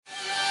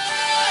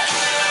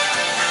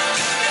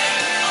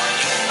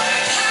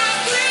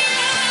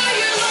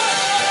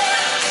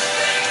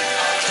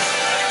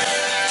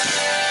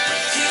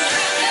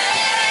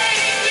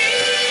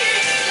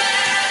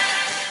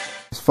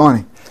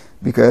funny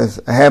because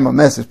I had my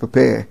message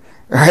prepared,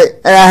 right?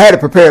 And I had it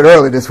prepared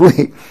early this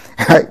week,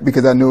 right?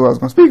 Because I knew what I was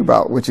going to speak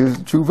about, which is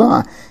the true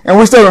vine. And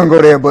we're still going to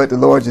go there, but the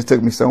Lord just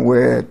took me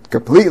somewhere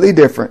completely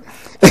different.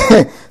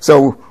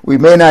 So we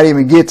may not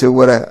even get to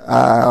what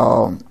I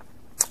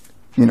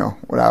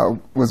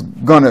was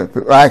going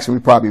to, actually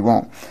we probably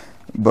won't.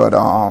 But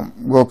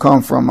we'll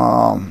come from,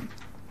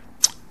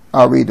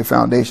 I'll read the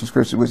foundation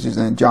scripture, which is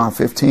in John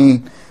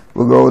 15.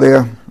 We'll go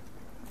there.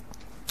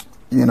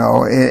 You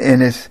know,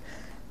 and it's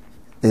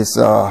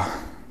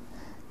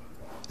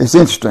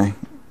interesting.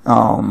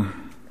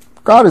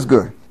 God is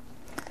good.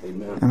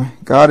 Amen. I mean,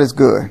 God is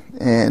good.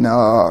 And,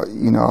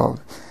 you know,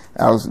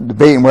 I was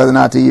debating whether or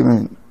not to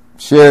even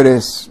share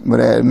this, but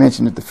I had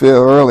mentioned it to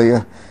Phil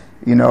earlier,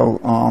 you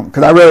know,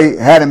 because I really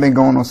hadn't been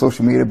going on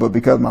social media, but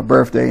because of my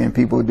birthday and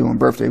people doing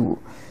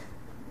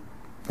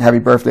happy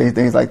birthday and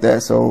things like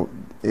that, so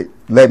it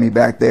led me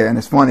back there. And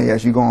it's funny,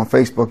 as you go on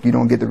Facebook, you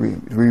don't get the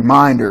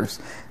reminders,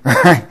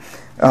 right?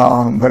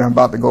 But I'm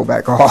about to go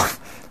back off.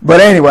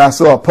 But anyway, I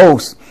saw a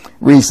post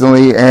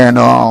recently, and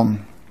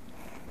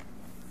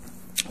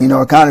you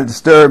know, it kind of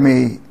disturbed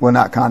me. Well,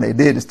 not kind of, it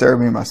did disturb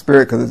me in my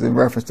spirit because it's in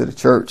reference to the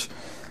church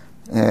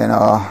and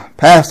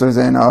pastors.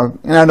 And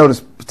I know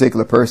this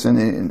particular person,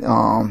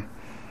 and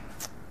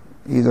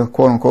he's a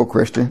quote unquote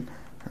Christian,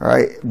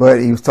 right? But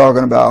he was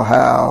talking about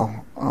how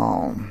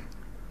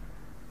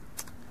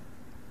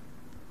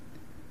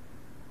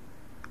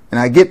and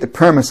I get the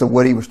premise of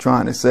what he was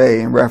trying to say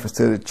in reference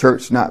to the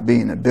church not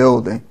being a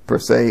building per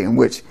se, in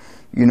which,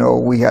 you know,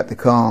 we have to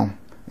come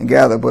and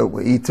gather. But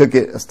he took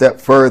it a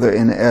step further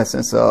in the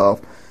essence of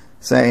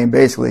saying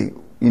basically,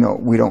 you know,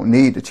 we don't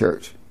need the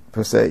church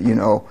per se, you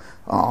know,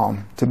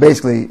 to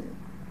basically,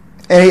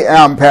 and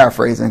I'm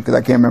paraphrasing because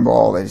I can't remember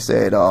all that he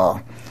said,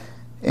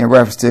 in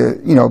reference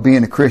to, you know,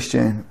 being a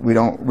Christian, we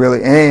don't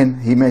really,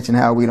 and he mentioned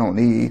how we don't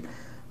need,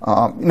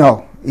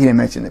 no, he didn't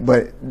mention it,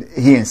 but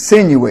he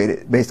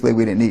insinuated basically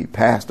we didn't need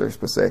pastors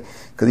per se,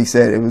 because he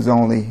said it was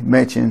only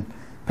mentioned,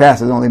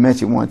 pastors only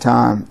mentioned one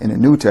time in the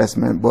New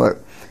Testament, but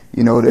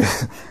you know,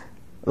 there's a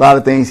lot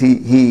of things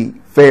he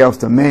fails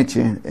to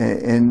mention,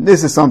 and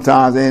this is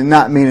sometimes, and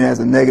not meaning as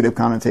a negative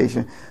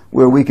connotation,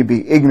 where we could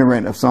be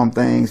ignorant of some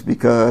things,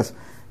 because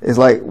it's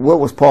like, what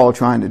was Paul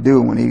trying to do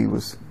when he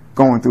was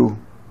going through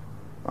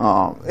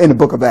in the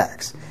book of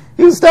Acts?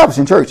 He was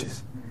establishing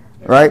churches,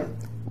 right?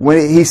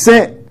 When he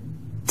sent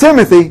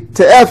Timothy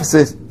to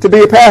Ephesus to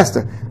be a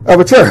pastor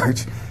of a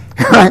church,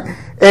 right?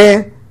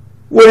 And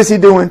what is he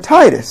doing?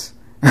 Titus,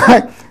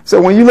 right?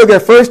 So when you look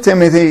at 1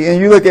 Timothy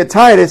and you look at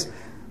Titus,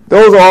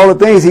 those are all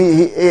the things.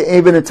 He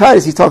even in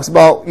Titus, he talks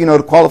about, you know,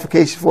 the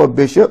qualifications for a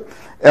bishop,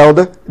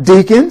 elder,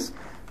 deacons,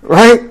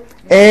 right?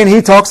 And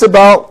he talks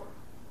about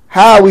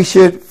how we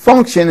should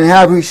function and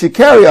how we should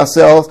carry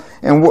ourselves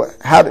and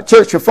how the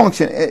church should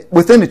function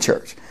within the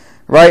church,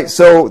 right?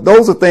 So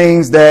those are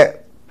things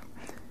that,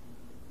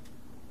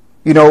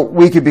 you know,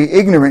 we could be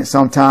ignorant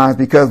sometimes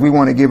because we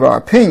want to give our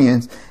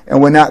opinions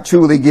and we're not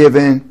truly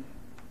giving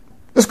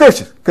the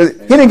scriptures. Because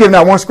he didn't give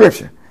not one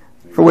scripture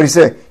for what he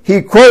said.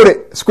 He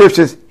quoted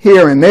scriptures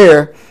here and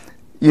there,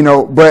 you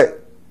know,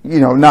 but,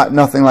 you know,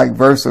 nothing like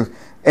verses.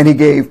 And he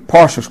gave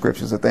partial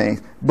scriptures of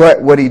things.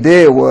 But what he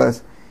did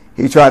was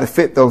he tried to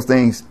fit those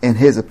things in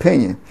his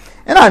opinion.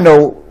 And I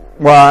know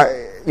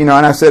why, you know,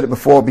 and I've said it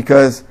before,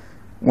 because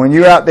when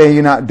you're out there and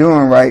you're not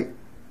doing right,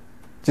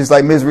 just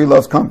like misery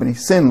loves company,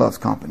 sin loves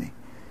company,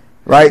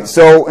 right?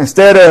 So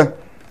instead of,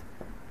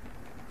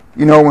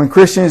 you know, when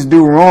Christians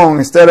do wrong,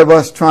 instead of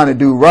us trying to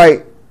do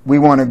right, we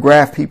want to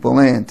graft people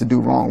in to do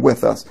wrong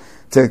with us,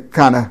 to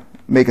kind of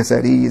make us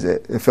at ease,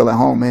 feel at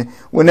home. And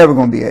we're never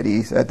going to be at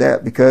ease at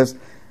that, because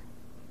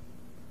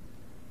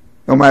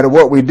no matter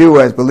what we do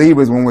as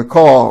believers, when we're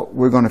called,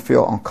 we're going to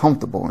feel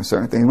uncomfortable in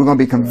certain things. We're going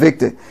to be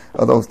convicted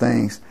of those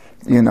things,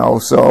 you know.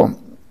 So,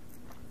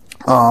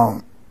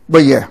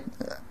 but yeah,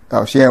 I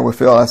was sharing with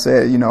Phil. I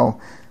said, you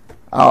know,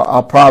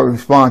 I'll probably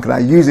respond, because I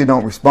usually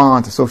don't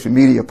respond to social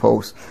media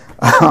posts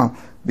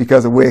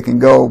because of where it can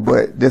go.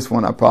 But this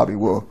one I probably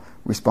will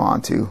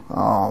respond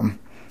to.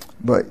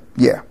 But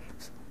yeah,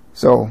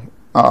 so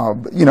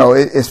you know,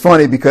 it's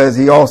funny because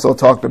he also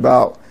talked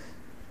about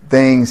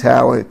things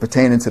how it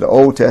pertaining to the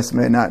Old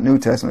Testament, not New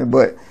Testament.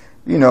 But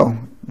you know,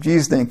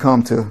 Jesus didn't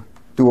come to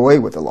do away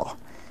with the law.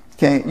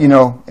 Can't, you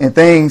know, and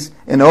things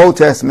in the Old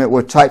Testament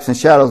were types and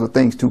shadows of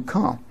things to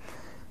come,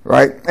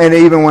 right? And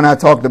even when I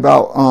talked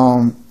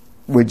about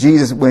with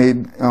Jesus,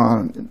 when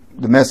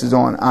the message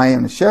on I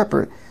am the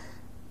shepherd,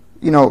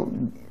 you know,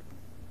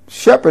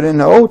 shepherd in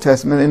the Old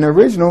Testament, in the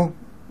original,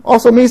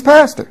 also means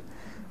pastor,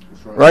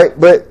 right?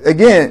 But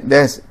again,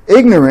 that's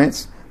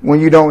ignorance when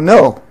you don't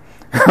know,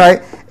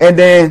 right? And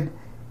then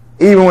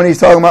even when he's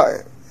talking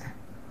about,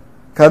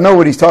 because I know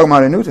what he's talking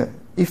about in the New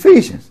Testament,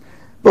 Ephesians.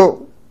 But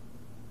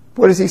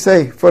what does he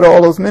say for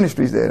all those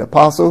ministries there? The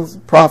apostles,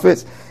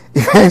 prophets,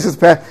 evangelists,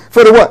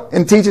 for the what?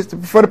 And teachers,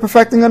 for the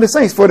perfecting of the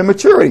saints, for the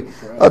maturity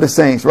of the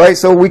saints, right?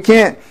 So we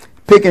can't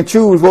pick and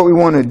choose what we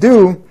want to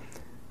do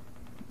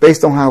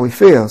based on how we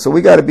feel. So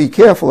we got to be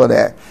careful of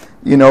that,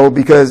 you know,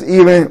 because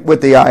even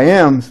with the I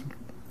ams,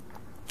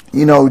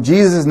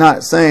 Jesus is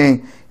not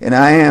saying in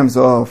I ams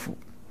of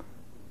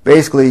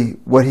basically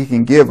what he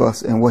can give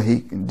us and what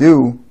he can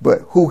do, but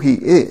who he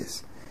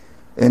is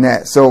in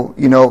that. So,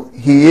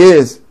 he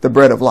is the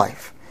bread of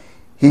life.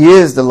 He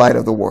is the light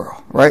of the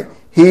world, right?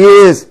 He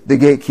is the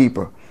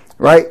gatekeeper,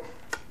 right?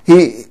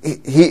 He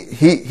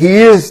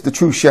is the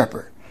true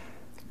shepherd,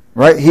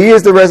 right? He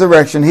is the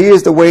resurrection. He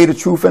is the way, the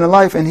truth, and the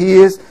life, and he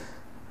is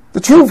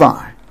the true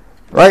vine,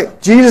 right?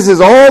 Jesus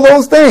is all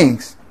those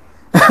things,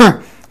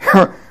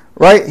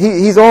 right?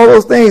 He's all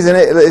those things, and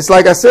it's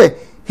like I said,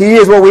 he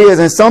is what he is.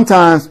 And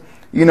sometimes,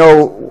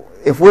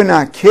 if we're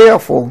not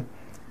careful,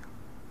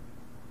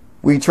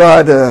 we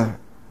try to.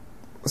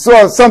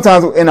 So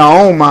sometimes in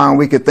our own mind,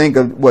 we could think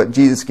of what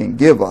Jesus can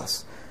give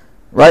us,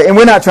 right? And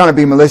we're not trying to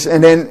be malicious.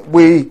 And then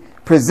we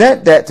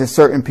present that to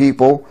certain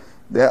people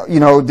that,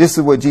 this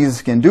is what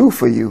Jesus can do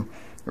for you,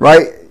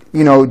 right?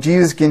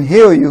 Jesus can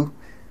heal you.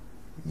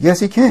 Yes,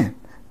 he can.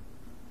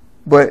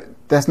 But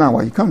that's not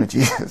why you come to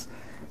Jesus,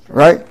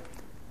 right?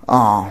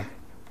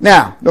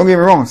 Now, don't get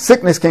me wrong.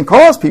 Sickness can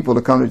cause people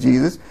to come to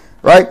Jesus,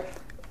 right?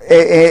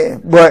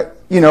 But,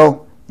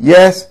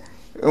 yes,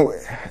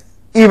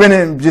 even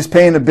in just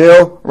paying the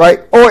bill,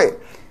 right?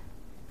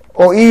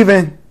 Or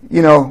even,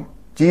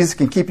 Jesus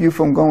can keep you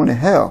from going to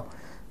hell.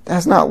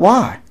 That's not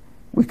why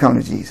we come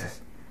to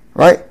Jesus,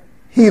 right?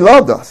 He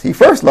loved us. He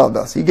first loved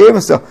us. He gave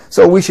himself.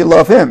 So we should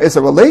love him. It's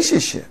a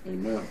relationship.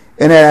 Amen.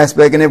 In that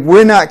aspect. And if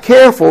we're not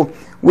careful,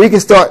 we can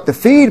start to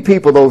feed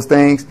people those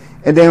things,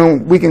 and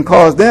then we can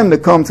cause them to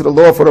come to the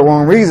Lord for the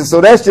wrong reason.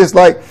 So that's just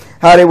like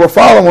how they were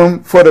following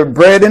him for the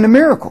bread and the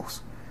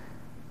miracles.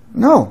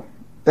 No,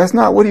 that's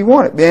not what he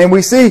wanted. And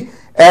we see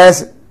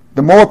as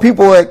the more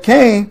people that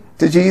came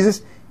to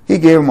Jesus, he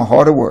gave them a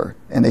harder word,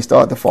 and they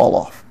started to fall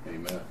off.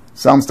 Amen.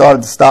 Some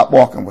started to stop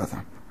walking with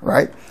him,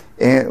 right?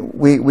 And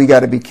we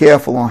got to be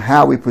careful on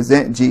how we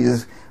present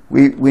Jesus.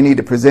 We need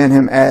to present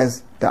him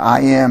as the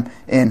I am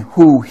and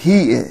who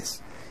he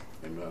is,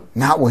 amen,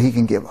 not what he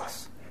can give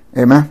us.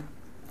 Amen.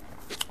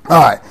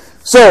 All right.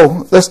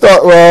 So let's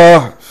start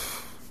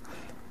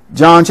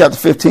John chapter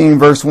 15,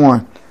 verse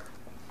 1.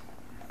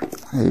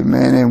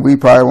 Amen. And we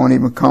probably won't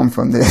even come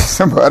from this,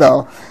 but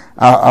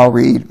I'll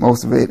read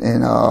most of it.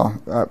 And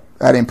I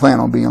didn't plan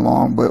on being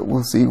long, but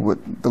we'll see what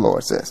the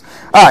Lord says.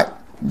 All right.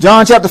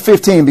 John chapter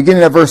 15,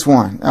 beginning at verse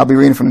 1. I'll be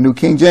reading from the New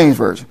King James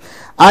Version.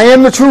 I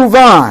am the true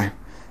vine,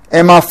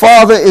 and my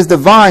Father is the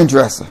vine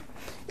dresser.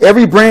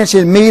 Every branch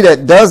in me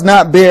that does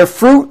not bear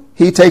fruit,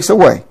 he takes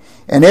away.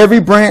 And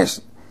every branch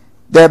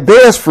that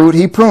bears fruit,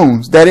 he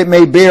prunes, that it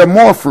may bear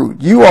more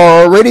fruit. You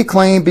are already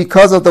clean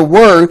because of the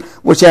word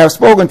which I have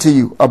spoken to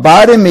you.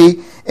 Abide in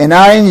me, and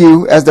I in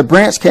you, as the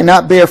branch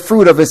cannot bear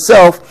fruit of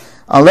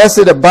itself unless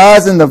it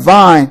abides in the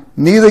vine,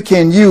 neither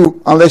can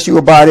you unless you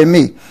abide in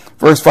me.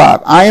 Verse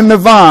 5, I am the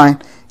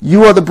vine,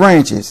 you are the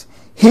branches.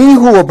 He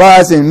who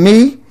abides in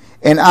me,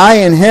 and I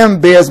in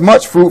him, bears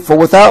much fruit, for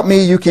without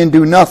me you can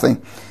do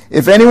nothing.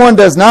 If anyone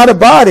does not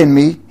abide in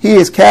me, he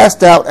is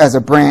cast out as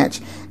a branch,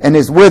 and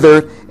is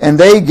withered, and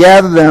they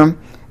gather them,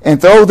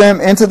 and throw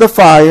them into the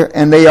fire,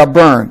 and they are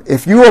burned.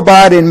 If you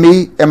abide in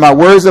me, and my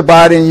words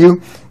abide in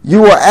you,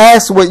 you will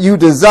ask what you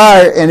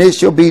desire, and it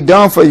shall be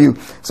done for you.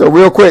 So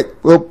real quick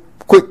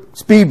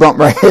speed bump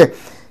right here.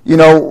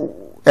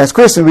 As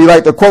Christians, we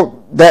like to quote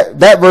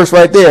that verse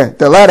right there,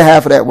 the latter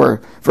half of that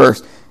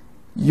verse.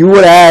 You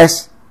would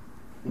ask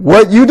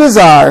what you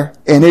desire,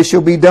 and it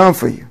shall be done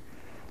for you.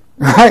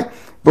 Right?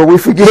 But we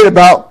forget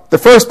about the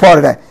first part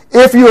of that.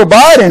 If you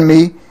abide in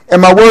me,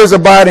 and my words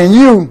abide in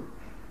you,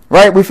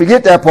 right? We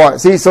forget that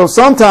part. See, so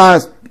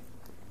sometimes,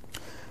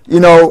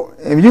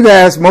 if you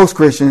guys, most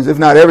Christians, if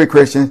not every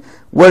Christian,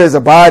 what is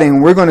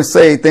abiding? We're going to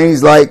say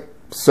things like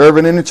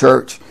serving in the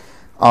church,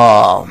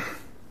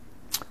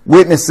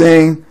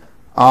 witnessing,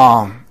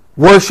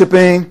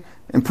 worshiping,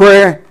 and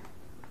prayer.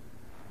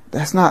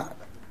 That's not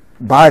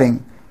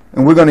abiding.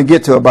 And we're going to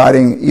get to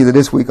abiding either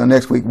this week or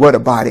next week, what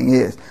abiding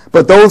is.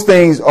 But those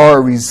things are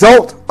a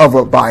result of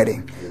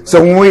abiding. So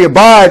when we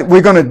abide,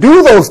 we're going to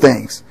do those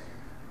things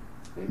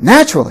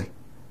naturally,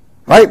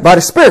 right? By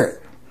the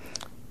Spirit.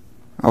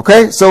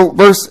 Okay, so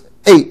verse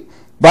 8.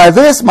 By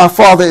this my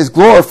Father is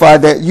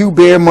glorified, that you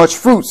bear much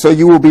fruit, so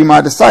you will be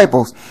my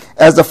disciples.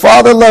 As the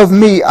Father loved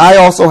me, I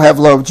also have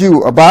loved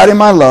you. Abide in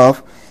my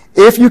love.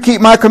 If you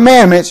keep my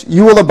commandments,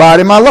 you will abide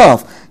in my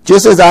love,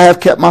 just as I have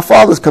kept my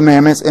Father's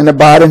commandments and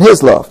abide in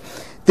his love.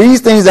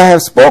 These things I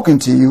have spoken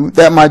to you,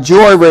 that my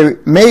joy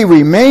may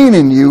remain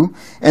in you,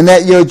 and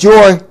that your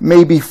joy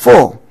may be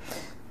full.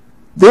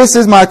 This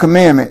is my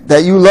commandment,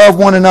 that you love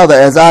one another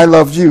as I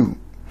loved you.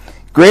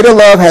 Greater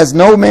love has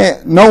no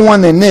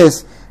one than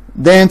this,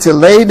 than to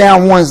lay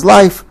down one's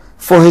life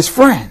for his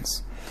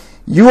friends.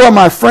 You are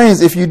my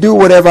friends if you do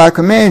whatever I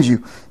command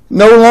you.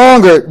 No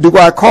longer do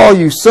I call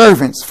you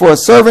servants, for a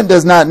servant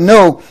does not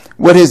know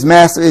what his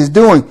master is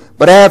doing,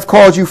 but I have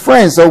called you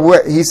friends.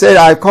 So he said,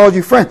 I have called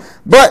you friends.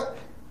 But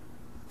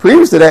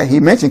previous to that, he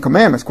mentioned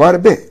commandments quite a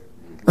bit.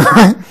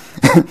 All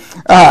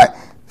right.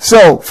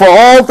 So, for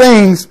all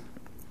things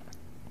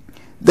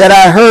that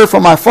I heard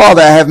from my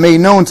Father, I have made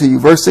known to you.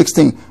 Verse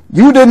 16.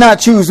 You did not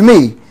choose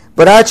me,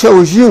 but I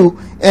chose you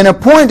and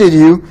appointed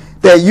you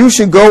that you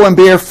should go and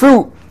bear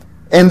fruit,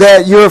 and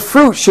that your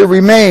fruit should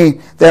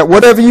remain, that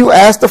whatever you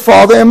ask the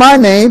Father in my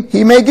name,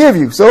 he may give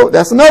you. So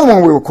that's another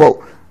one we will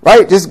quote,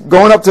 right? Just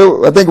going up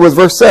to, I think it was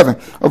verse 7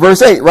 or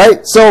verse 8, right?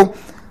 So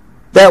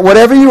that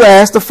whatever you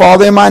ask the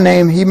Father in my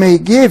name, he may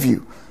give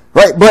you,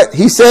 right? But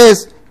he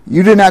says,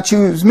 you did not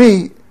choose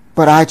me,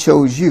 but I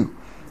chose you,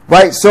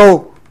 right?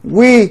 So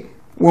when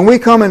we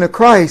come into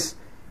Christ,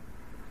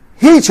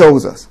 he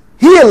chose us.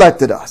 He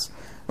elected us,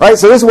 right?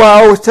 So this is why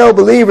I always tell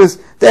believers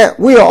that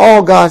we are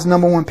all God's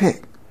number one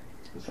pick,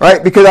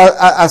 right? Because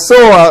I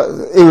saw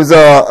it was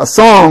a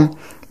song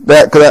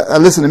that, because I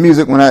listen to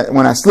music when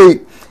I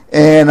sleep,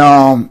 and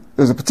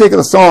it was a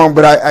particular song,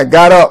 but I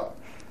got up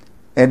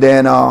and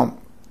then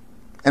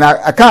and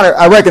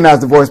I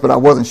recognized the voice, but I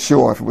wasn't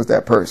sure if it was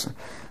that person.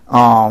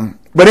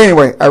 But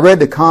anyway, I read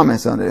the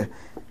comments under it,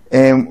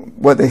 and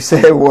what they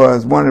said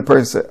was, one of the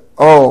persons said,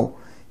 "Oh,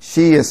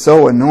 she is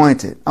so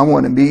anointed. I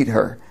want to meet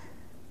her."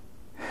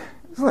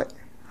 It's like,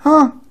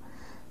 huh?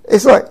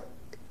 It's like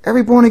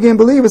every born again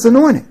believer is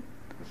anointed.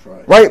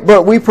 That's right?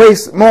 But we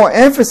place more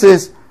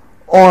emphasis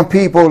on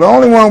people. The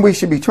only one we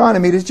should be trying to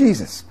meet is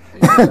Jesus.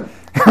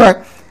 Right?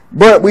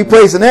 But we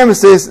place an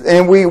emphasis,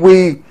 and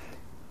we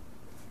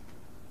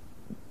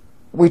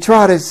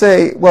try to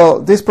say,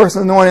 well, this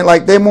person's anointed,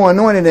 like they're more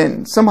anointed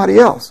than somebody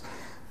else.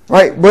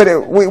 Right?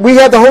 But we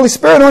have the Holy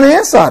Spirit on the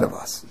inside of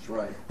us. That's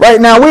right.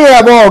 Right now we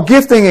have all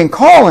gifting and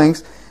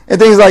callings and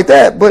things like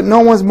that, but no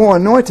one's more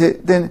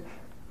anointed than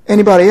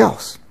anybody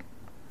else.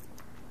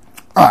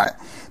 All right.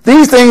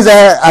 These things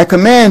I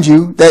command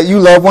you, that you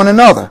love one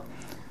another.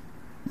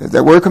 There's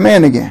that word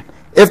command again.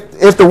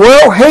 If the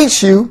world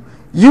hates you,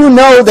 you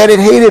know that it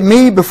hated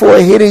me before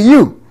it hated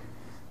you.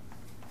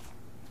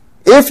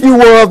 If you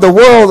were of the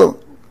world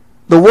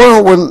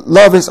would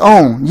love its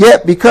own.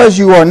 Yet because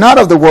you are not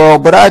of the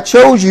world, but I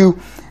chose you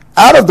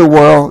out of the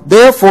world,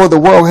 therefore the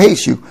world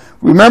hates you.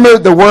 Remember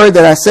the word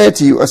that I said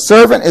to you, a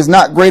servant is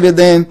not greater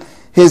than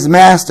his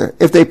master.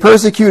 If they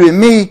persecuted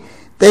me,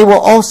 they will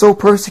also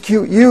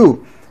persecute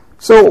you.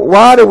 So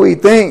why do we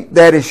think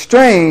that it's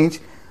strange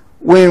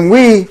when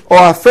we or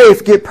our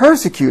faith get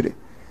persecuted?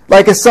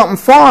 Like it's something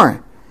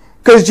foreign.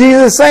 Because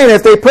Jesus is saying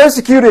if they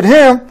persecuted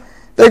him,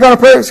 they're going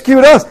to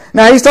persecute us.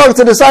 Now he's talking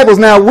to the disciples.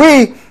 Now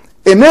we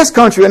in this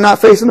country are not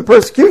facing the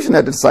persecution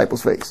that the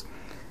disciples face.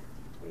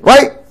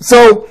 Right?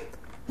 So,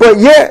 but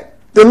yet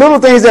the little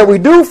things that we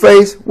do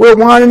face, we're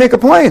whining and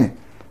complaining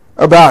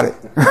about it.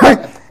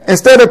 Right?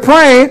 Instead of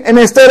praying and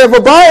instead of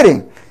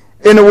abiding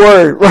in the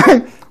word,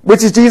 right?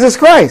 Which is Jesus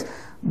Christ.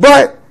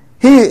 But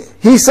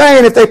he's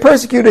saying if they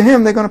persecuted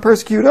him, they're going to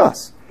persecute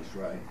us. That's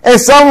right. And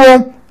some of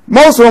them,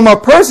 most of them are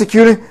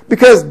persecuted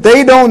because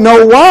they don't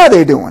know why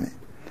they're doing it.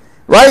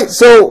 Right?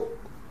 So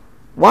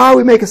why are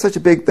we making such a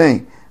big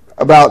thing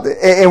about it?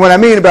 And when I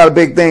mean about a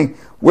big thing,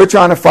 we're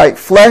trying to fight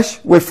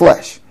flesh with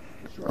flesh.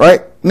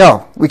 Right?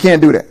 No, we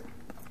can't do that.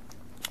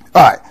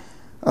 All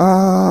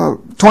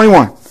right.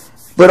 21.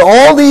 But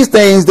all these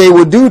things they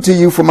will do to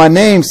you for my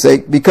name's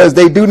sake, because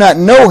they do not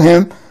know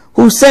him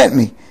who sent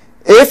me.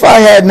 If I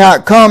had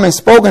not come and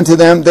spoken to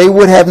them, they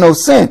would have no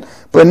sin.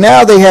 But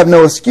now they have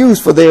no excuse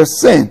for their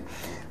sin.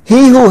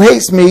 He who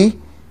hates me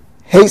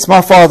hates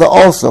my Father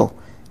also.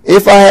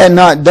 If I had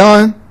not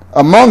done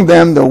among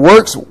them the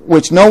works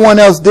which no one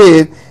else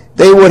did,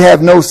 they would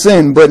have no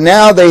sin. But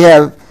now they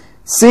have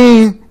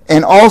seen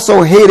and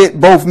also hated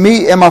both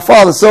me and my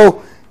Father.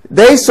 So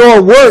they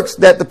saw works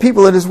that the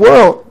people of this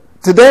world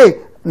today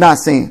not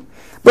seeing.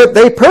 But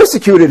they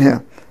persecuted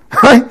him.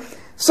 Right?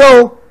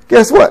 So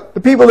guess what?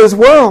 The people of this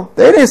world,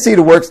 they didn't see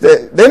the works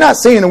they're not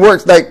seeing the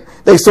works like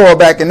they saw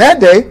back in that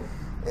day.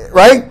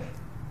 Right?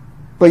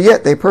 But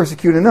yet they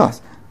persecuted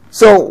us.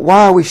 So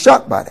why are we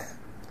shocked by that?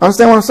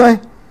 Understand what I'm saying?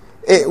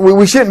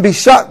 We shouldn't be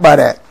shocked by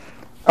that.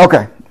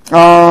 Okay.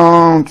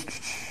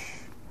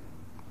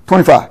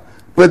 25.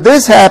 But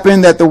this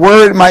happened that the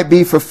word might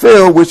be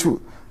fulfilled, which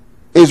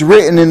is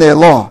written in their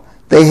law.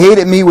 They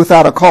hated me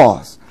without a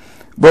cause.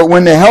 But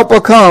when the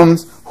helper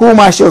comes, whom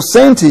I shall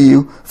send to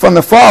you from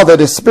the Father,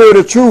 the Spirit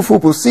of truth who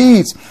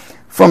proceeds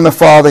from the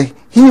Father,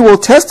 he will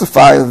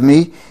testify of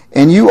me,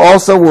 and you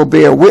also will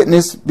bear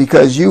witness,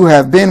 because you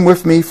have been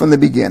with me from the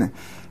beginning.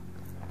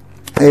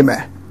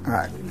 Amen. All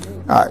right.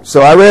 All right.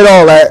 So I read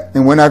all that,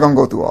 and we're not going to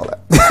go through all that.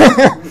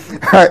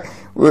 All right.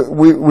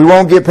 We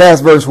won't get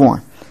past verse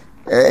 1.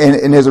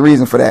 And there's a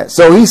reason for that.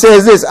 So he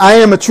says this, I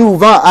am a true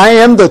vine. I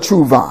am the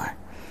true vine.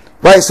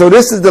 Right? So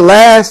this is the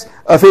last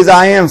of his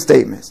I am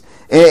statements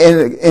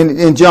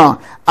in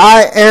John.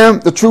 I am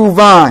the true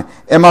vine,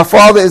 and my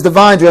Father is the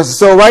vine dresser.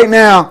 So right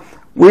now,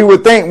 we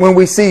would think when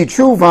we see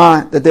true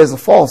vine that there's a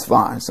false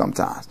vine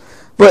sometimes.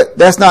 But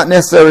that's not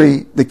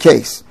necessarily the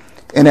case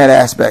in that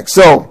aspect.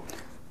 So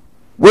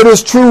what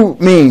does true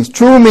means?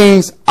 True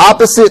means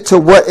opposite to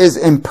what is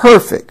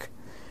imperfect,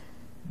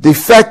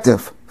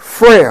 defective,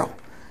 frail.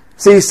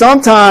 See,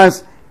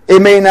 sometimes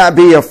it may not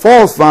be a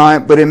false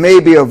vine, but it may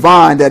be a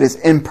vine that is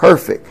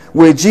imperfect,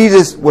 where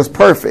Jesus was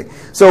perfect.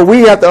 So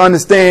we have to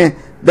understand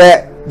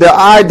that the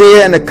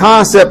idea and the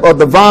concept of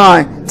the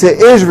vine to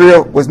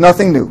Israel was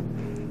nothing new.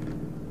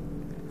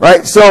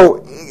 Right?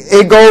 So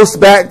it goes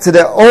back to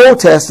the Old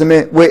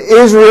Testament where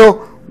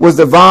Israel was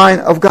the vine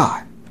of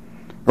God.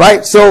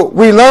 Right? So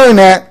we learn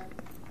that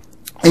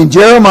in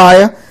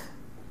Jeremiah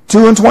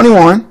 2 and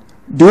 21,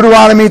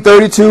 Deuteronomy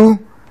 32,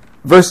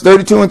 verse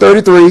 32 and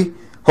 33,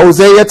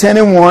 Hosea 10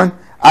 and 1,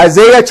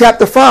 Isaiah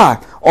chapter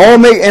 5,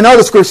 and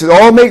other scriptures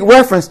all make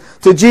reference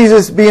to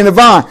Jesus being the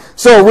vine.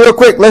 So real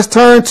quick, let's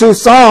turn to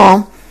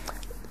Psalm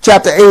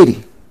chapter 80.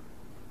 Is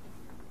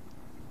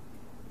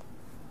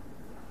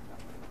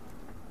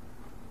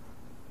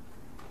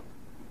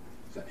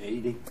that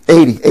 80?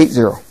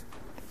 80.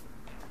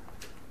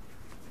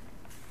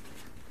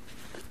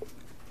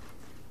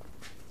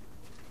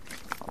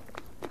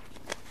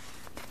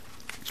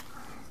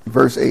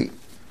 Verse 8.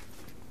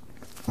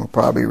 We'll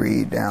probably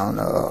read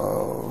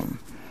down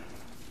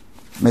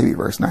maybe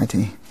verse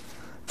 19.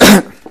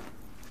 All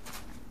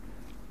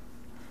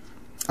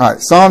right,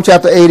 Psalm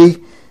chapter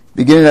 80,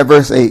 beginning at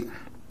verse 8.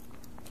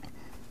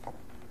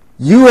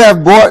 You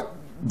have brought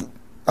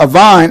a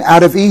vine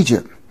out of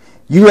Egypt.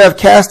 You have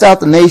cast out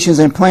the nations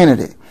and planted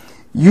it.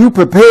 You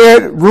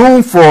prepared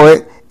room for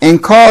it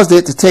and caused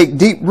it to take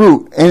deep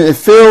root, and it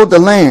filled the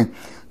land.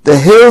 The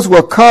hills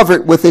were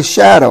covered with its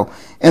shadow,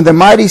 and the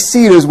mighty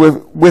cedars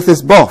with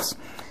its boughs.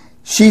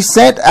 She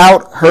sent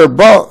out her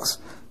boughs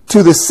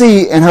to the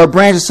sea and her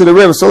branches to the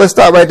river. So let's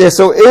start right there.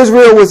 So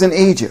Israel was in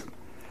Egypt,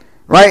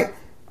 right?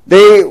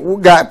 They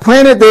got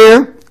planted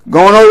there,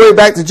 going all the way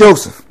back to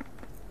Joseph.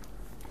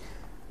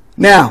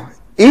 Now,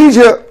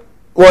 Israel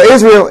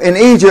in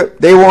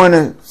Egypt, they were on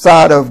the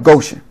side of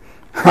Goshen,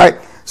 right?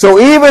 So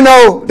even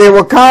though they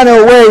were kind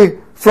of away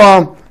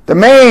from the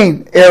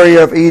main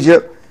area of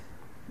Egypt,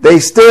 they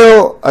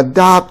still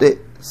adopted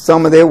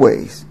some of their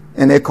ways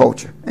and their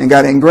culture and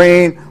got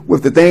ingrained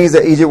with the things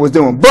that Egypt was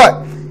doing.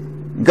 But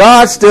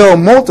God still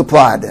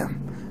multiplied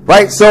them,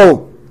 right?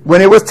 So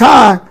when it was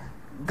time,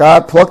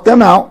 God plucked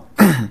them out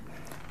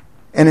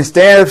and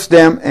established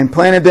them and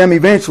planted them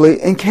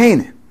eventually in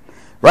Canaan,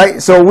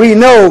 right? So we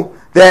know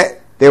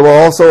that there were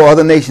also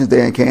other nations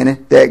there in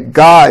Canaan that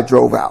God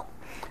drove out,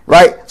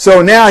 right?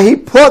 So now he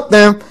plucked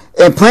them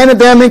and planted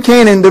them in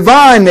Canaan, the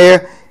vine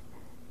there,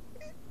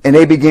 and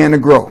they began to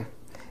grow.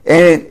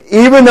 And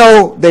even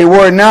though they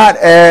were not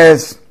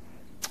as,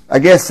 I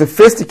guess,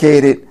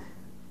 sophisticated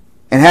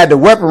and had the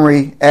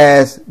weaponry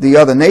as the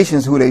other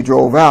nations who they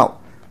drove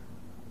out,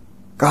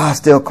 God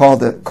still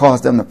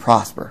caused them to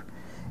prosper.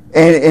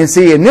 And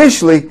see,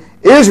 initially,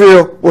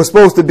 Israel was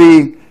supposed to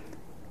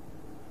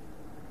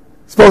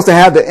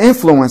have the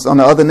influence on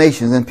the other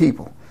nations and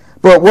people.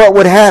 But what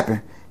would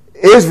happen?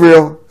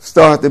 Israel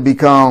started to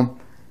become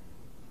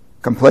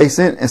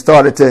complacent and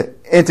started to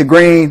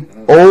integrate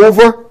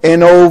over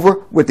and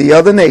over with the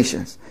other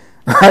nations,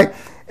 right?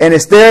 And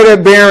instead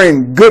of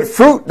bearing good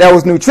fruit that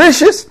was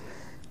nutritious,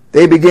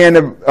 they began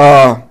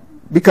to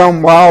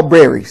become wild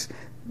berries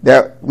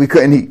that we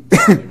couldn't eat.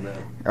 All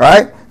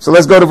right? So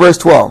let's go to verse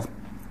 12.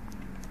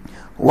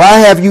 Why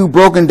have you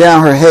broken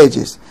down her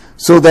hedges,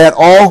 so that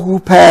all who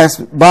pass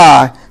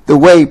by the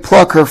way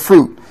pluck her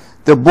fruit?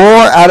 The boar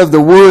out of the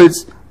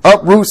woods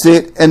uproots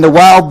it, and the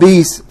wild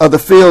beast of the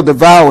field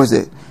devours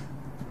it.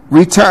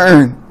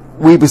 Return,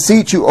 we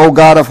beseech you, O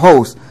God of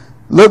hosts.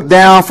 Look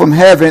down from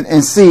heaven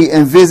and see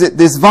and visit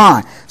this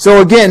vine.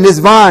 So again, this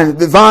vine,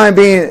 the vine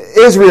being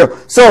Israel.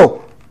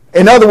 So,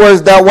 in other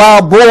words, that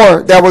wild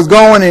boar that was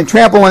going and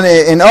trampling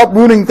and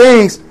uprooting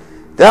things,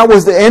 that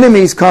was the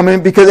enemies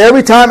coming, because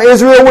every time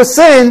Israel would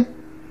sin,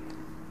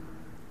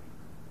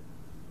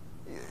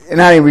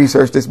 and I didn't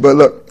research this, but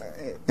look,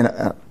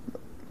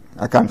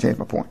 I kind of changed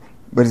my point,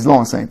 but it's long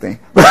the same thing.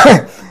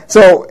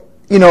 So,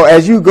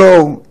 as you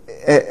go,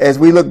 as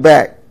we look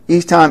back,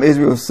 each time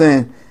Israel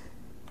sinned,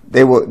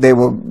 they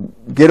will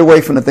get away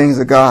from the things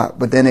of God,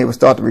 but then they will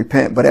start to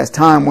repent. But as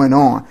time went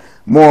on,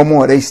 more and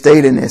more, they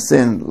stayed in their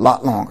sin a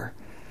lot longer,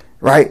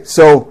 right?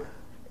 So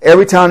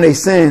every time they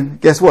sin,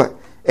 guess what?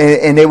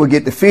 And they would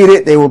get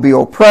defeated. They will be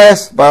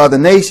oppressed by other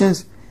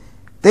nations.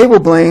 They will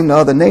blame the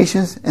other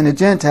nations and the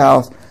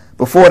Gentiles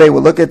before they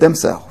will look at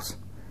themselves,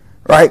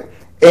 right?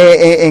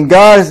 And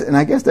God, and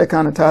I guess that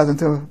kind of ties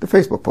into the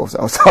Facebook post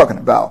I was talking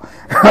about,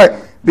 right?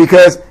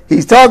 Because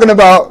he's talking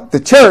about the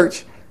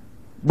church,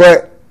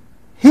 but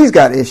he's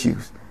got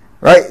issues,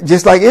 right?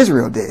 Just like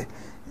Israel did.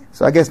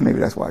 So I guess maybe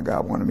that's why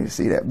God wanted me to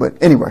see that. But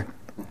anyway,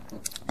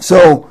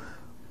 so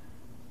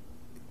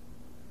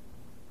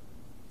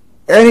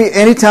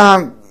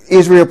anytime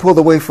Israel pulled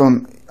away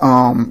from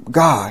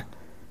God,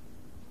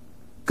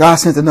 God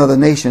sent another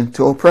nation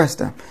to oppress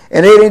them.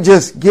 And they didn't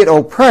just get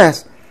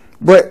oppressed,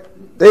 but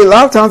a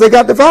lot of times they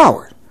got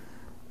devoured,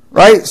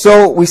 right?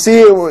 So we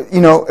see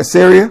it,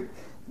 Assyria,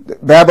 the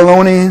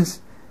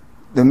Babylonians,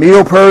 the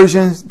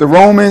Medo-Persians, the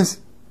Romans,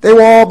 they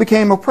all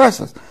became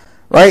oppressors,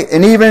 right?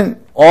 And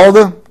even all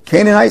the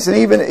Canaanites and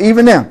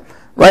even them,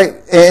 right?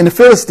 And the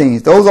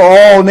Philistines, those are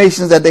all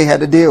nations that they had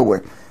to deal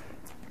with.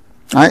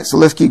 All right, so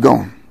let's keep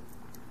going.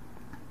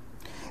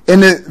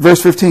 In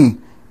verse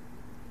 15,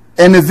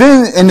 and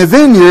the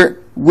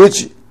vineyard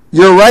which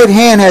your right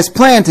hand has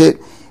planted,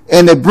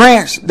 and the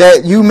branch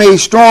that you made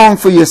strong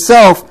for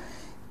yourself,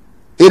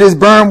 it is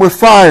burned with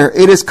fire,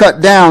 it is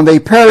cut down, they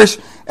perish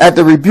at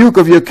the rebuke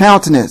of your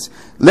countenance.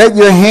 Let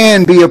your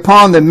hand be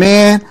upon the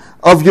man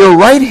of your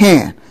right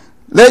hand.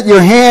 Let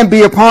your hand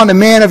be upon the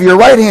man of your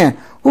right hand.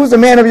 Who's the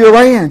man of your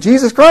right hand?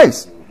 Jesus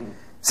Christ.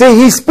 See,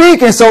 he's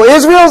speaking, so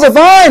Israel's a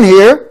vine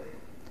here,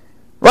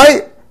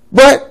 right?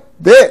 But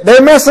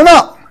they're messing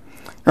up,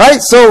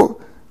 right?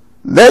 So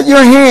let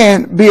your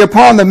hand be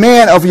upon the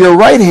man of your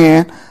right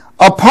hand,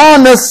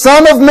 upon the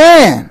Son of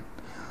Man,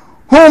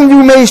 whom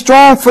you made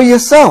strong for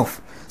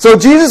yourself. So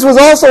Jesus was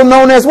also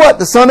known as what?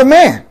 The Son of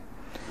Man,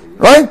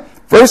 right?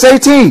 Verse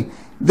 18,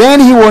 then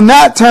he will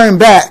not turn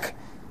back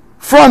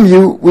from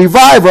you.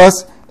 Revive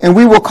us, and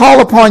we will call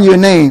upon your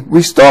name.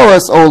 Restore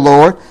us, O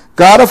Lord,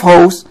 God of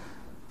hosts.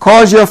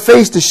 Cause your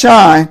face to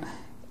shine,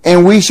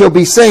 and we shall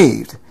be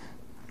saved.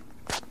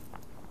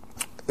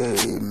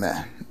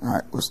 Amen. All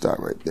right, we'll start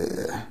right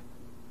there.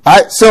 All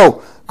right,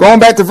 so going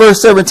back to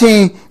verse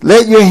 17,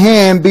 let your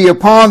hand be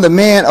upon the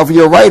man of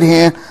your right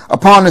hand,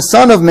 upon the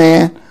Son of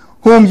Man,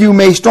 whom you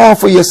made strong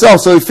for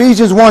yourself. So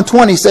Ephesians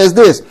 1:20 says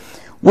this,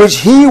 which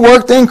he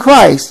worked in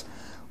Christ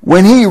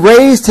when he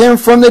raised him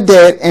from the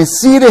dead and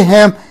seated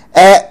him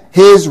at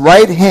his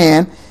right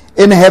hand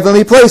in the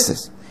heavenly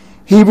places.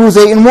 Hebrews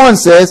 8:1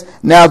 says,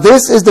 now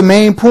this is the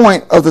main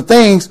point of the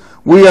things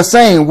we are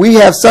saying. We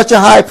have such a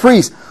high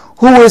priest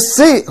who is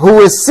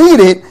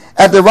seated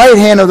at the right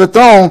hand of the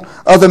throne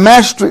of the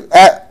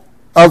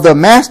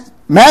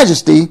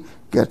majesty,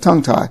 get a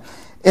tongue tie,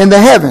 in the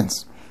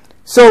heavens.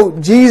 So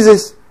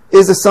Jesus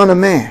is the Son of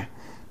Man.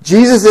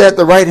 Jesus is at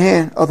the right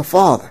hand of the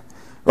Father,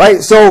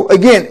 right? So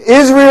again,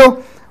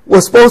 Israel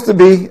was supposed to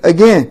be,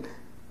 again,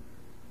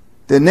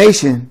 the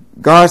nation,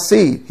 God's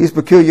seed, his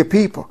peculiar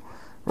people,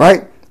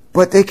 right?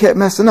 But they kept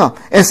messing up.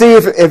 And see,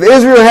 if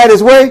Israel had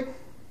his way,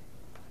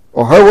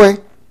 or her way,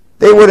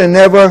 they would have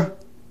never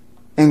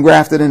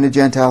engrafted in the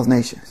Gentiles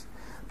nations.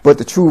 But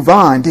the true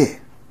vine did.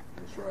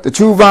 Right. The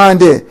true vine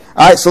did.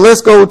 All right, so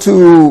let's go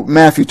to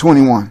Matthew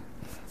 21.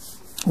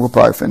 We'll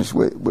probably finish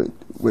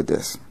with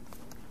this.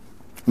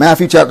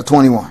 Matthew chapter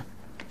 21.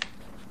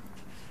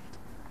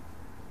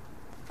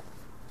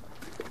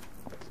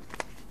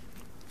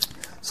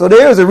 So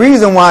there's a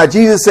reason why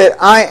Jesus said,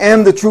 I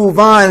am the true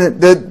vine.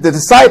 The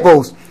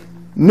disciples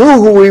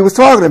knew who he was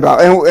talking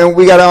about. And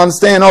we got to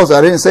understand also,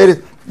 I didn't say this,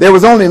 there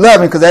was only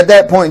 11 because at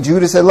that point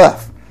Judas had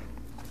left.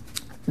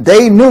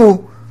 They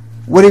knew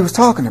what he was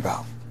talking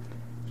about.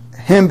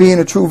 Him being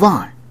a true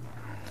vine.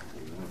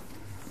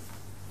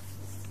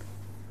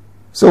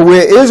 So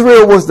where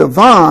Israel was the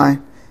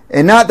vine,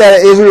 and not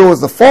that Israel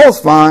was the false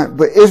vine,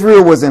 but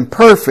Israel was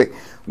imperfect,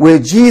 where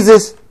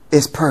Jesus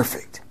is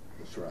perfect.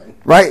 That's right.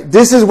 Right?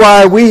 This is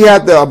why we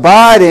have to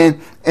abide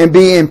in and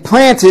be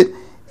implanted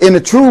in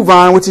the true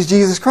vine, which is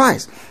Jesus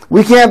Christ.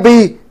 We can't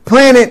be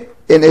planted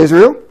in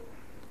Israel,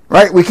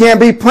 right? We can't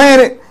be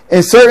planted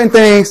in certain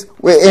things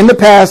in the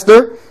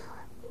pastor,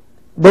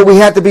 but we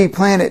have to be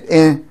planted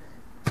in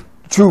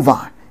true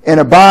vine and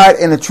abide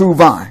in the true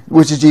vine,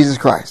 which is Jesus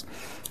Christ.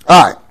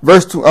 All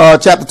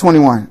right, chapter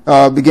 21,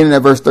 beginning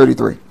at verse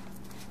 33.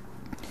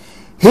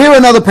 Hear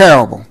another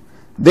parable.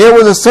 There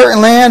was a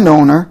certain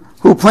landowner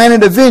who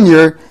planted a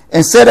vineyard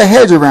and set a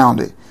hedge around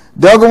it,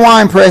 dug a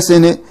wine press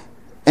in it,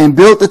 and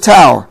built a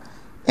tower.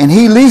 And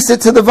he leased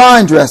it to the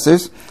vine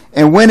dressers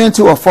and went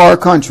into a far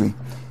country.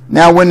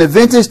 Now when the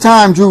vintage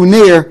time drew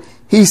near,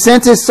 he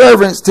sent his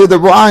servants to the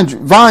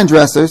vine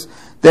dressers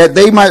that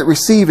they might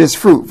receive his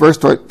fruit. Verse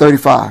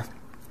 35.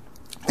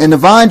 And the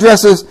vine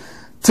dressers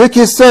took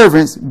his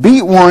servants,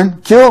 beat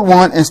one, killed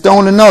one, and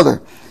stoned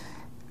another.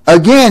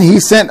 Again he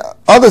sent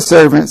other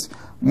servants,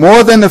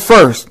 more than the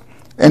first,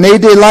 and they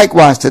did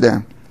likewise to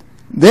them.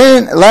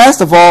 Then,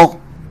 last of all,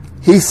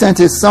 he sent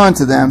his son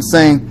to them,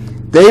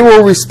 saying, they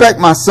will respect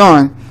my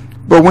son.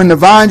 But when the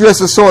vine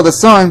dressers saw the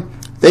son,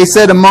 they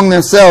said among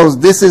themselves,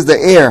 this is the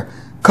heir.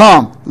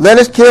 Come, let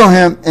us kill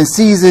him and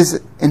seize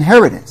his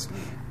inheritance.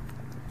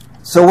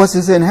 So what's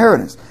his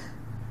inheritance?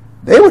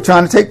 They were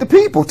trying to take the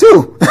people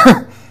too.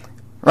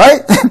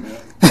 Right?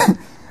 All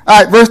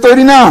right, verse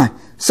 39.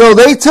 So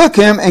they took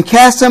him and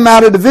cast him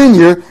out of the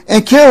vineyard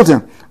and killed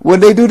him. What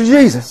did they do to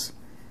Jesus?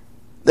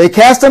 They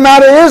cast him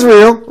out of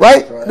Israel,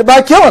 right?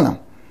 By killing him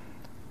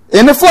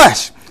in the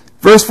flesh.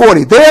 Verse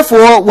 40.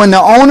 Therefore, when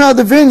the owner of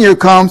the vineyard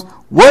comes,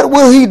 what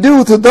will he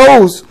do to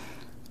those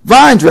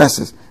vine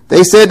dressers?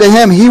 They said to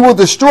him, he will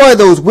destroy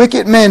those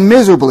wicked men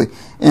miserably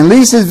and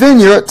lease his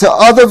vineyard to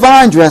other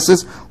vine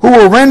dressers who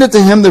will render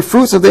to him the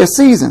fruits of their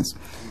seasons.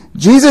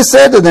 Jesus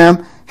said to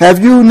them, have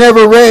you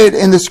never read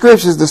in the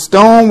scriptures, the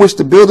stone which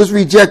the builders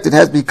rejected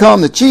has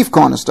become the chief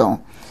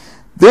cornerstone?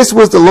 This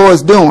was the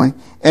Lord's doing,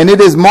 and it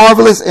is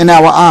marvelous in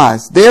our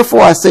eyes.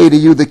 Therefore I say to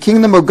you, the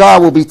kingdom of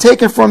God will be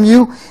taken from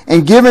you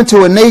and given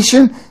to a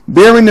nation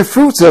bearing the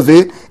fruits of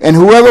it, and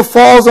whoever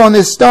falls on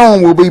this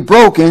stone will be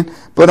broken,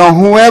 but on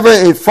whoever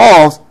it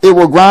falls, it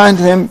will grind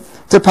him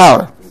to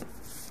powder.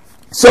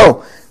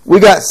 So, we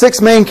got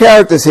 6 main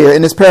characters here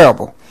in this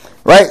parable,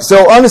 right?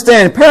 So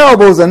understand,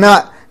 parables are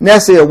not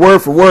necessarily a word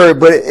for word,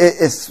 but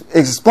it's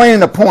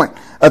explaining a point,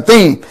 a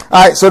theme.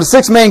 All right, so the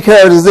 6 main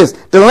characters is this.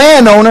 The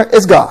landowner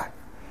is God.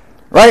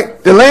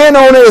 Right? The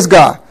landowner is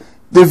God.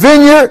 The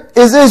vineyard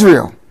is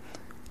Israel.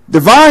 The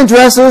vine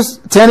dressers,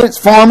 tenants,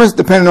 farmers,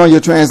 depending on your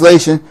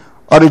translation,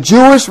 are the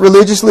Jewish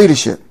religious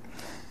leadership.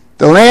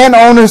 The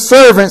landowner's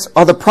servants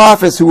are the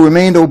prophets who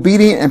remained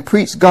obedient and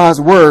preached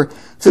God's word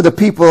to the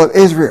people of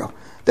Israel.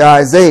 The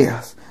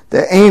Isaiahs,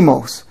 the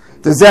Amos,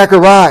 the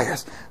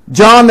Zechariahs,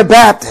 John the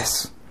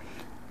Baptist.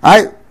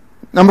 All right?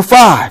 Number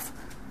 5,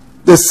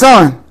 the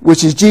Son,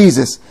 which is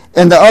Jesus,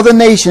 and the other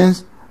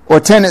nations, or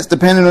tenants,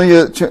 depending on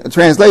your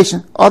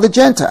translation, are the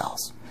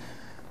Gentiles.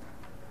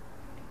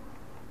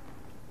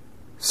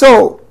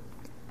 So,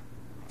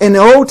 in the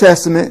Old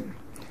Testament,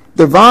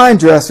 the vine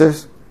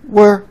dressers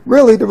were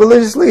really the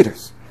religious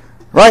leaders,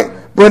 right?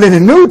 But in the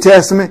New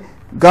Testament,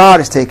 God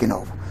is taking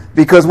over.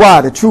 Because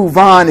why? The true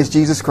vine is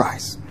Jesus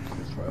Christ,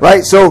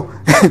 right? So,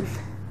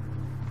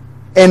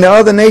 and the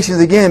other nations,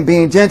 again,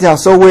 being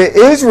Gentiles. So where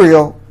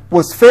Israel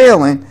was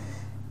failing,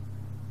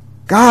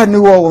 God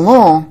knew all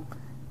along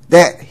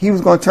that he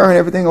was going to turn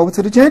everything over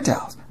to the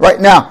Gentiles. Right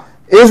now,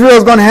 Israel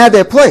is going to have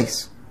their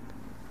place.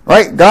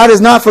 Right? God has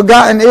not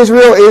forgotten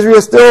Israel. Israel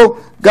is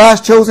still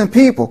God's chosen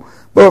people.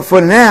 But for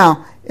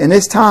now, in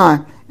this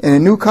time, in the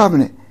new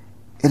covenant,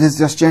 it is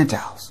just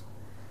Gentiles.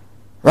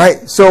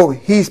 Right? So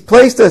he's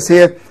placed us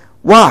here.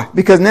 Why?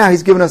 Because now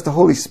he's given us the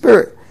Holy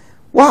Spirit.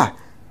 Why?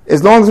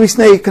 As long as we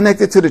stay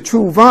connected to the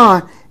true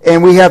vine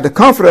and we have the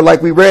comforter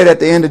like we read at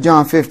the end of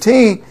John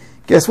 15,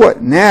 guess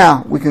what?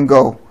 Now we can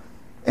go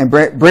and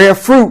bear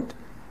fruit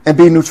and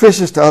be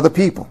nutritious to other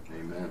people.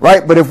 Amen.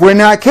 Right? But if we're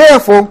not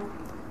careful,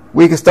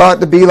 we can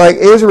start to be like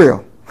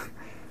Israel.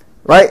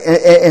 Right?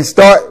 And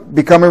start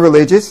becoming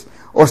religious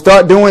or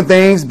start doing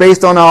things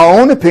based on our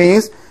own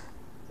opinions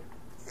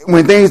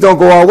when things don't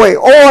go our way.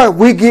 Or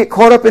we get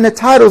caught up in the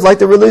titles like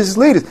the religious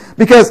leaders.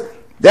 Because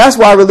that's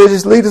why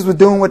religious leaders were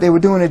doing what they were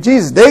doing to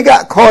Jesus. They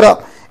got caught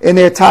up in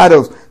their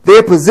titles,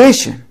 their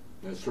position.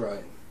 That's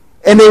right.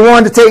 And they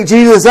wanted to take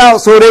Jesus out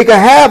so they could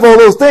have all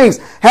those things,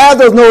 have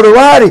those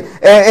notoriety,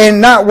 and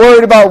not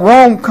worried about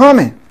Rome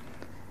coming.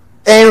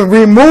 And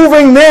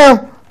removing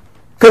them,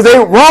 because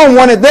Rome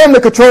wanted them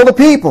to control the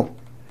people.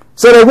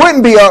 So there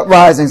wouldn't be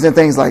uprisings and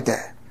things like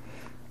that.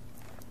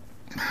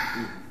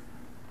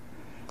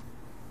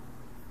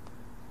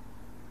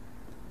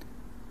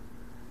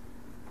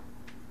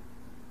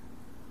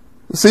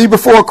 See,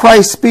 before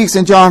Christ speaks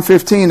in John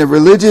 15, the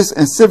religious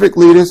and civic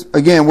leaders,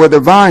 again, were the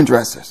vine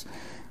dressers.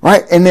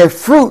 Right? And their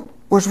fruit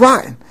was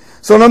rotten.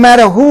 So no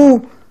matter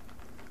who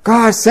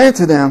God sent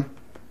to them,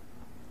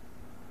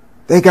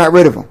 they got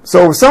rid of them.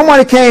 So if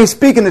somebody came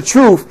speaking the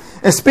truth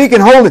and speaking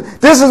holiness,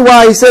 this is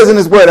why he says in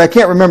his word, I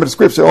can't remember the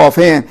scripture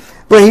offhand,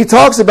 but he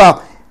talks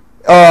about,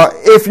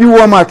 if you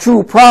were my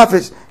true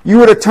prophets, you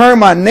would have turned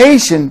my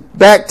nation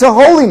back to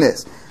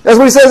holiness. That's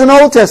what he says in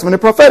the Old Testament, the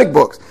prophetic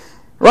books.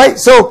 Right?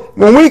 So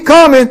when we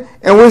come in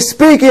and we're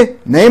speaking,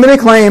 naming and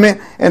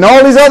claiming, and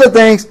all these other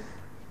things,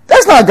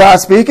 that's not God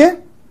speaking.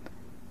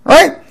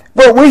 Right?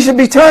 But we should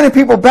be turning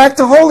people back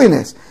to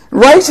holiness,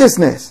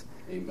 righteousness.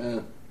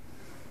 Amen.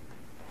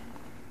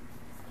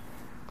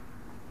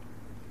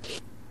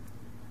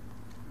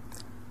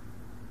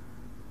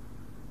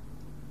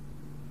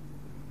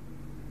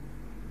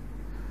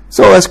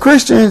 So as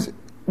Christians,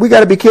 we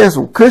got to be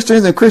careful.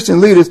 Christians and Christian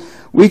leaders,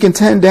 we could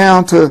tend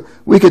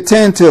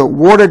to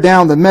water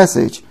down the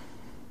message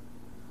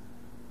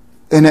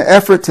in an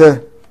effort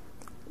to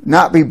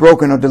not be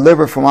broken or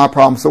delivered from our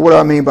problems. So what do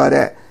I mean by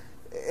that?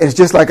 It's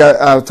just like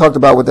I talked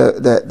about with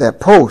that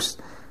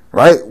post,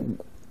 right?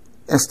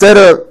 Instead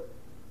of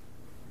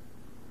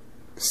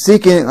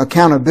seeking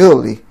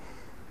accountability,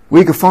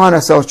 we could find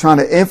ourselves trying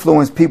to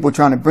influence people,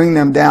 trying to bring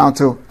them down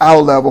to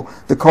our level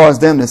to cause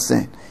them to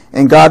sin.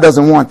 And God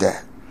doesn't want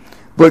that.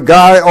 But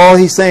God, all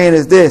he's saying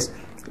is this.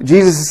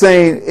 Jesus is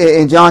saying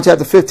in John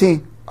chapter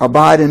 15,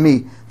 abide in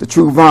me, the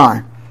true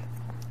vine.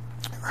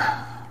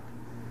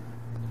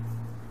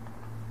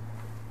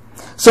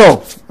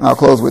 So, I'll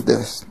close with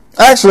this.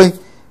 Actually,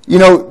 you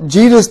know,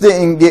 Jesus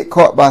didn't get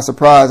caught by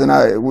surprise,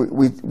 and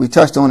we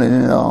touched on it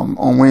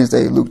on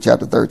Wednesday, Luke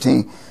chapter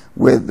 13,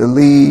 with the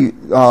leaves.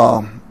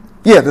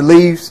 The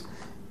leaves.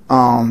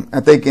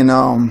 I think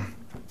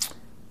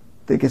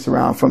it's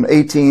around from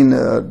 18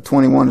 to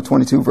 21 to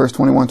 22, verse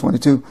 21,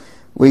 22,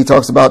 where he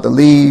talks about the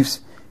leaves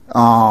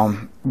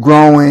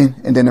growing,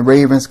 and then the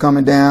ravens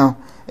coming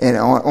down and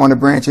on the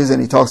branches,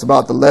 and he talks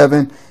about the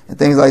leaven and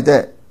things like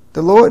that.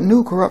 The Lord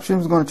knew corruption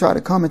was going to try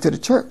to come into the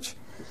church.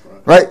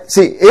 Right?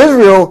 See,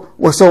 Israel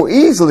was so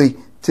easily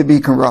to be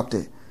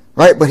corrupted,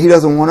 right? But he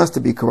doesn't want us to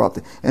be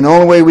corrupted. And the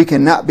only way we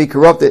cannot be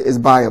corrupted is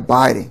by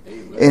abiding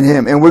in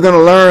him. And we're going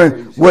to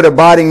learn what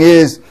abiding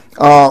is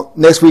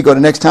next week or the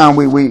next time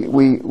we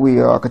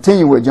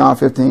continue with John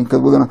 15,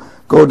 because we're going to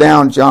go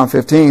down John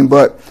 15.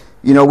 But,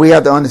 you know, we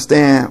have to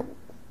understand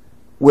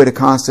where the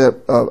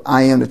concept of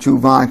I am the true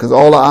vine, because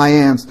all the I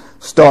ams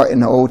start in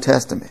the Old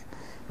Testament,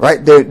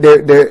 right?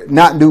 They're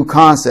not new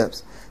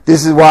concepts.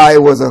 This is why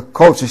it was a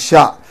culture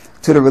shock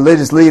to the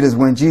religious leaders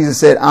when Jesus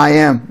said, I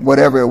am,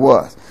 whatever it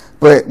was.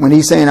 But when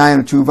he's saying, I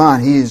am the true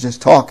vine, he is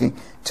just talking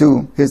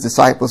to his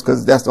disciples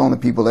because that's the only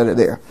people that are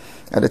there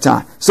at the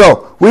time.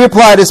 So we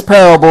apply this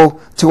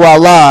parable to our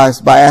lives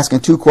by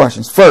asking two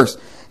questions. First,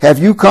 have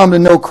you come to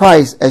know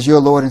Christ as your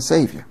Lord and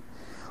Savior?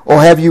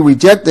 Or have you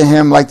rejected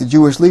him like the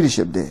Jewish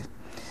leadership did?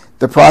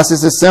 The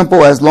process is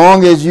simple as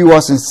long as you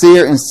are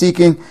sincere in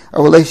seeking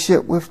a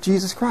relationship with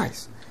Jesus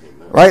Christ.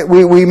 Right?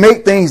 We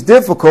make things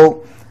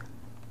difficult,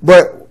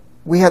 but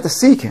we have to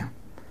seek him.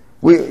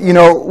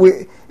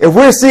 If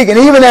we're seeking,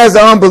 even as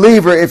an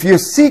unbeliever, if you're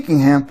seeking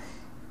him,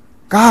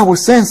 God will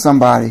send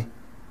somebody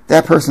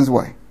that person's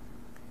way.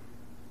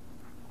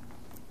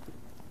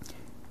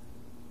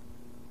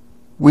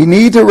 We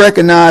need to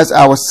recognize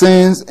our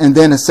sins and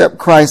then accept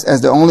Christ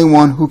as the only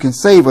one who can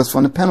save us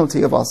from the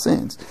penalty of our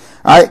sins.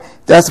 All right?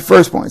 That's the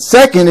first point.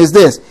 Second is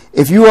this.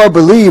 If you are a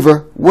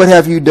believer, what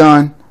have you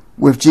done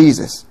with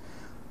Jesus?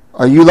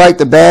 Are you like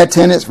the bad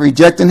tenants,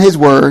 rejecting his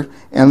word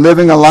and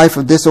living a life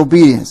of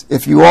disobedience?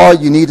 If you are,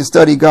 you need to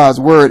study God's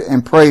word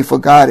and pray for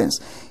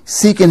guidance,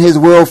 seeking his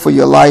will for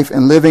your life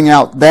and living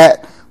out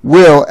that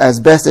will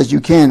as best as you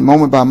can,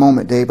 moment by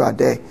moment, day by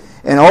day.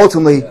 And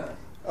ultimately,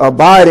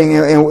 abiding,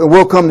 and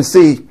we'll come to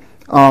see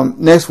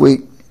next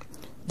week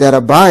that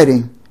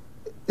abiding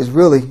is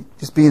really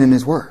just being in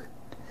his word.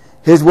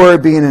 His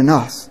word being in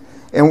us.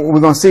 And we're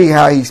going to see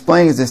how he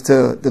explains this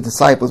to the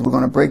disciples. We're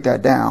going to break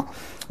that down.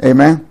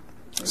 Amen.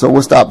 So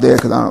we'll stop there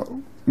because I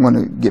want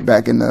to get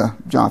back into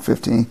John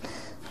 15.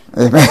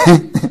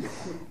 Amen.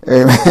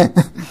 Amen.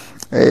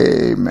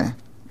 Amen.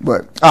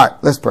 But all right,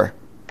 let's pray.